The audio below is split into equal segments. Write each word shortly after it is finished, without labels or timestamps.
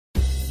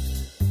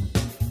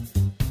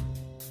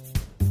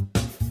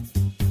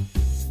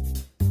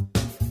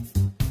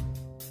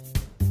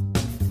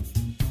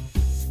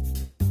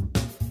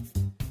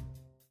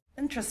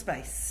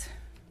Intraspace.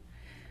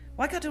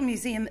 Waikato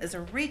Museum is a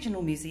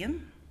regional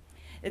museum.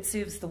 It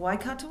serves the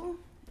Waikato.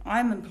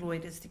 I'm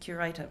employed as the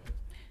curator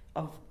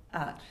of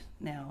art.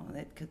 Now,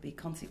 that could be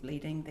concept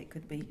leading, that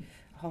could be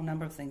a whole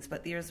number of things,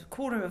 but there is a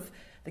quarter of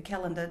the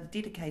calendar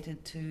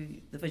dedicated to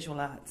the visual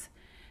arts.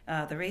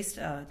 The rest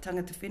are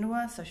tangata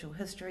whenua, social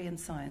history and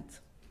science.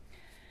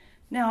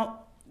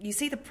 Now, you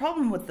see the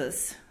problem with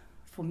this,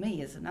 for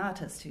me as an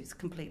artist who's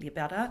completely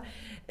about art,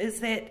 is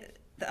that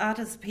the art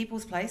is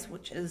people's place,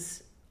 which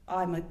is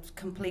I'm a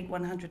complete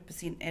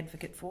 100%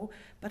 advocate for,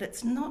 but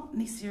it's not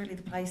necessarily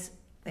the place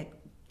that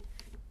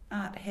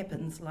art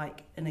happens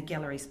like in a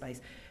gallery space.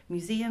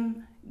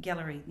 Museum,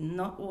 gallery,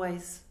 not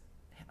always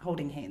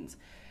holding hands.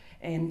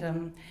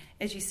 And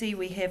as you see,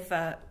 we have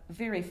a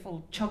very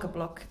full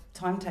chock-a-block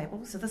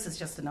timetable, so this is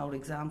just an old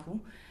example.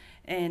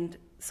 And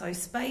so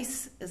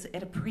space is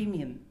at a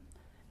premium.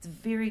 It's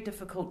very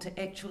difficult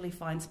to actually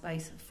find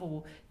space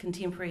for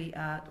contemporary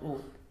art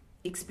or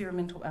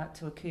experimental art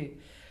to occur.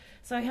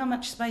 So how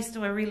much space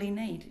do I really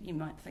need? You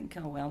might think,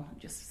 oh well,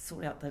 just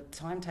sort out the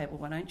timetable,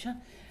 why don't you?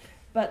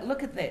 But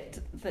look at that.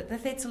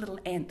 That's a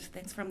little ant.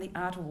 That's from the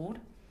Art Award.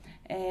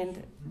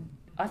 And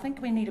I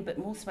think we need a bit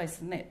more space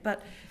than that.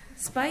 But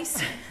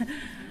space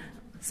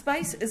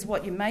is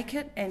what you make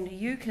it, and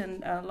you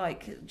can,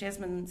 like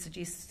Jasmine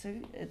suggests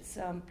too, it's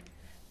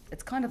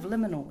kind of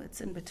liminal.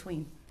 It's in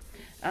between.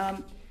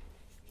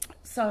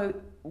 So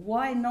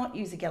why not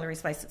use a gallery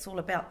space? It's all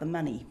about the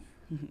money.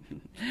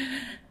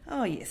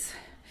 Oh yes.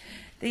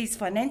 These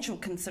financial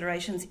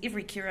considerations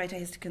every curator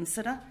has to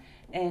consider,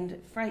 and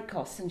freight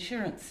costs,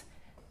 insurance,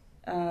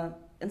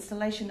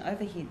 installation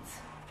overheads,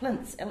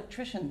 plinths,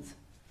 electricians,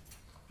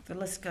 the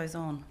list goes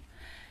on.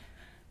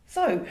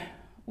 So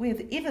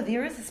wherever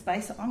there is a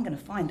space, I'm going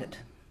to find it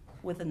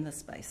within this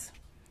space.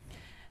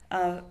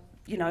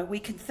 You know, we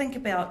can think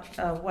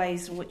about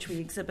ways in which we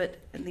exhibit,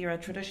 and there are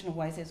traditional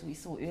ways, as we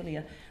saw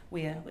earlier,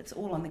 where it's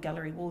all on the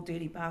gallery wall,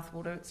 dirty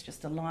bathwater, it's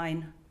just a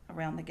line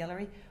around the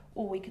gallery,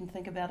 or we can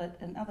think about it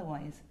in other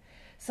ways.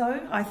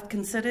 So I've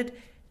considered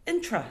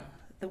intra,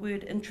 the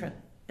word intra,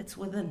 it's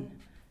within,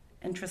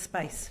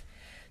 intraspace.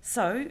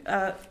 So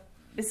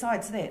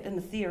besides that, in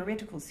the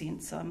theoretical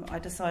sense, I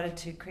decided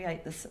to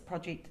create this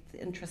project, the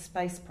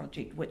Intraspace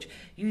project, which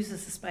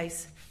uses the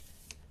space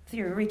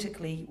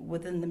theoretically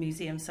within the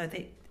museum, so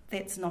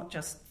that's not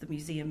just the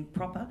museum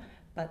proper,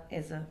 but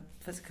as a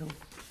physical,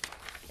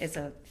 as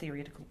a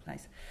theoretical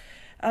place.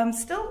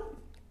 Still,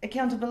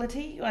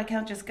 accountability, I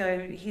can't just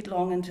go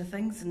headlong into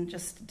things and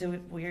just do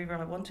it wherever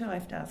I want to. I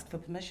have to ask for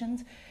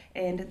permissions.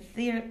 And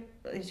there,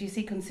 as you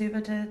see,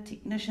 conservator,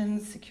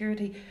 technicians,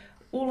 security,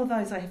 all of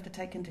those I have to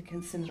take into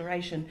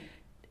consideration,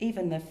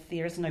 even if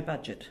there is no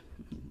budget.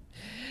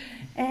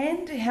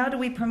 And how do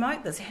we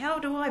promote this? How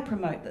do I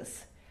promote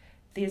this?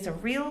 There's a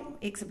real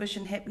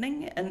exhibition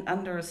happening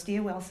under a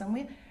stairwell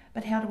somewhere,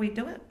 but how do we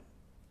do it?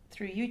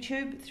 Through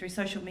YouTube, through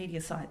social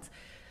media sites.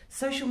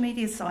 Social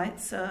media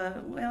sites,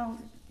 well,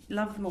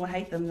 love them or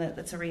hate them, that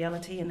it's a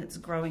reality and it's a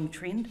growing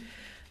trend,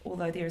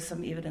 although there is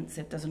some evidence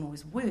that doesn't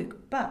always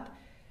work. But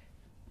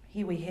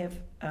here we have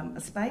a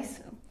space.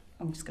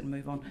 I'm just going to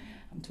move on.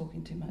 I'm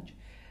talking too much.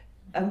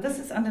 This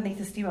is underneath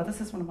the stairwell.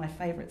 This is one of my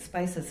favourite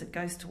spaces. It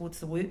goes towards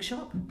the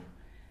workshop.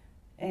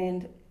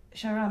 And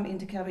Sharam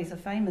Entekavi is a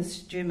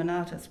famous German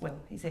artist. Well,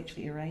 he's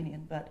actually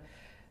Iranian, but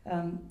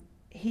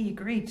he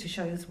agreed to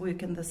show his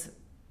work in this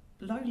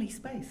lowly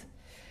space.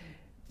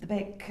 The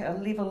back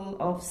level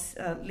of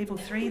level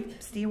 3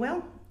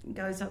 stairwell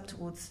goes up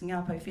towards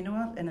Ngapo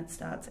Whenua, and it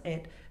starts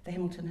at the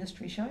Hamilton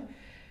History Show,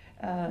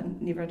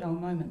 Never a Dull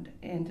Moment.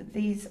 And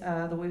these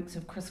are the works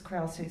of Chris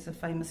Kraus, who's a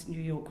famous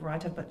New York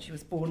writer, but she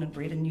was born and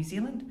bred in New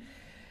Zealand.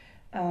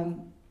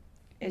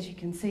 As you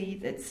can see,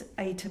 it's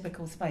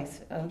atypical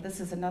space. This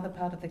is another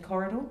part of the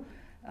corridor.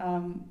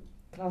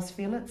 Klaus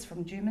Felitz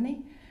from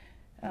Germany,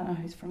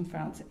 who's from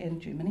France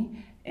and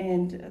Germany,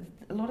 and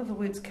a lot of the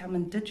works come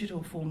in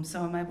digital form,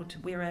 so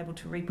we're able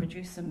to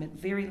reproduce them at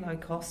very low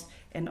cost,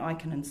 and I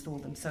can install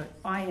them. So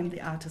I am the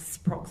artist's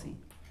proxy,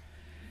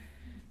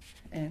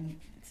 and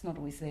it's not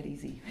always that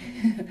easy.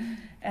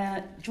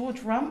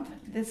 George Rump,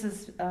 this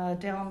is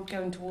down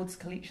going towards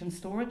collection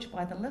storage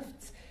by the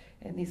lifts,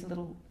 and there's a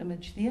little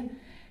image there.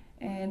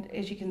 And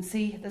as you can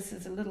see, this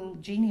is a little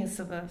genius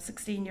of a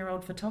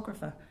 16-year-old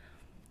photographer.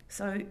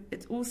 So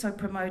it's also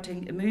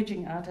promoting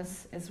emerging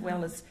artists as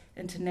well as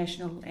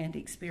international and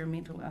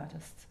experimental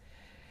artists.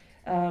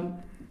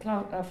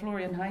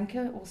 Florian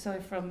Heinke,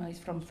 also he's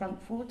from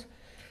Frankfurt.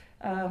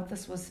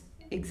 This was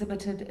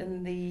exhibited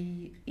in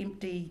the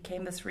empty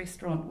canvas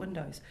restaurant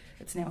windows.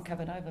 It's now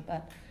covered over,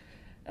 but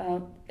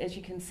as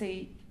you can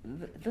see,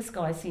 this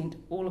guy sent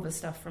all of his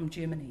stuff from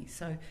Germany.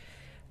 So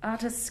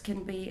artists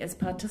can be as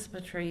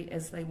participatory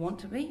as they want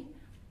to be.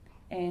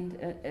 And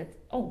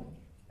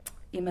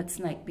Emmett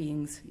Snake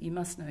Beings, you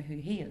must know who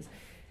he is.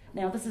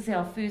 Now, this is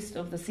our first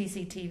of the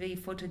CCTV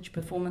footage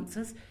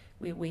performances,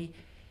 where we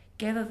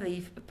gather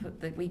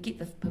we get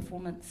the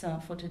performance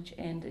footage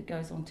and it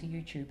goes onto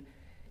YouTube.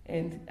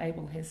 And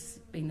Abel has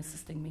been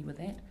assisting me with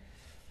that.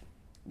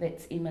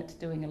 that's Emmett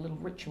doing a little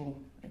ritual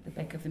at the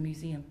back of the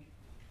museum.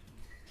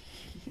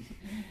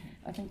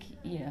 I think,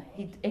 yeah,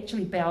 he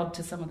actually bowed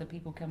to some of the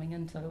people coming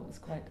in, so it was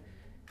quite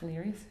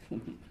hilarious.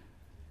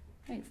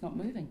 Hey, it's not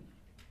moving.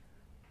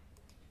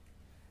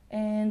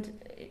 And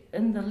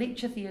in the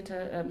lecture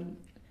theatre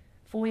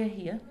foyer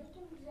here,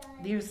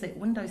 there's that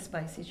window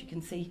space, as you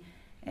can see,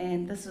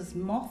 and this is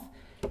moth.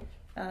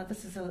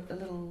 This is a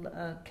little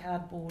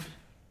cardboard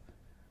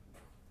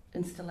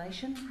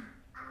installation.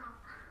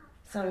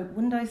 So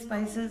window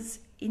spaces,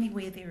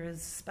 anywhere there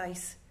is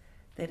space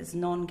that is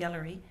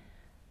non-gallery,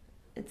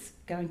 it's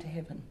going to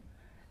happen.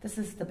 This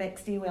is the back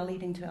stairwell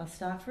leading to our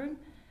staff room.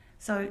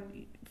 So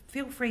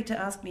feel free to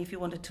ask me if you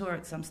want a tour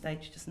at some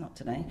stage, just not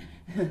today.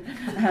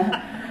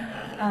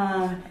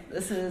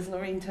 This is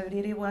Lorraine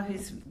Taurerewa,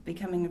 who's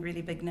becoming a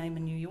really big name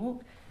in New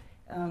York.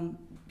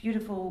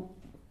 Beautiful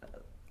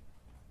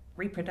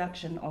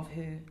reproduction of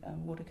her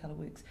watercolour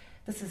works.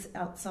 This is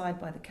outside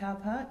by the car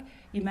park.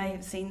 You may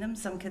have seen them.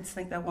 Some kids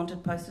think they're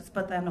wanted posters,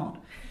 but they're not.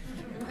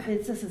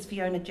 This is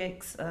Fiona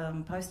Jack's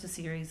poster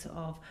series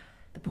of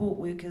the port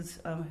workers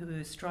who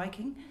were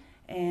striking,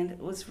 and it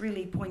was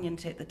really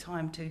poignant at the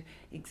time to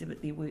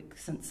exhibit their work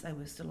since they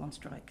were still on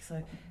strike. So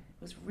it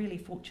was really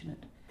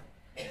fortunate.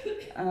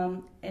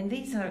 And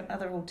these are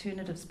other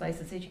alternative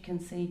spaces, as you can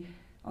see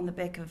on the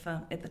back of,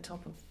 at the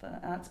top of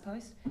Arts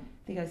Post.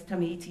 There goes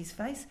Tamiiti's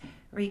face.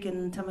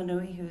 Regan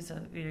Tamanui, who's a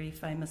very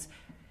famous,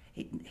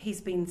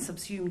 he's been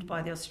subsumed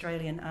by the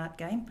Australian art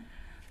game.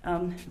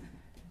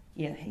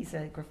 Yeah, he's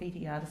a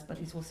graffiti artist, but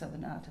he's also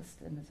an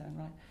artist in his own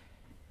right.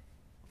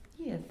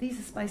 Yeah, these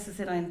are spaces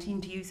that I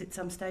intend to use at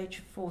some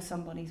stage for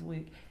somebody's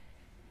work.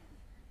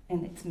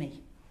 And it's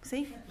me.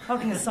 See?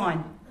 Holding a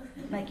sign,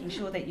 making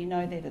sure that you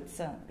know that it's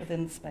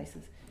within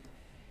spaces.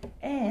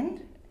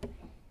 And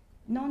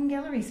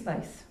non-gallery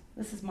space.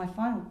 This is my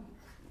final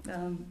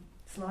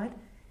slide.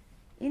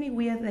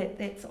 Anywhere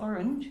that's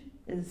orange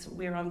is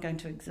where I'm going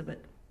to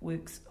exhibit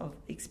works of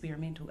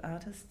experimental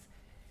artists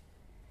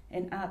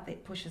and art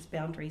that pushes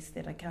boundaries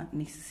that I can't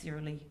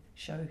necessarily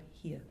show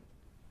here.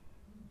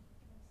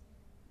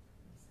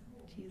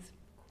 Cheers.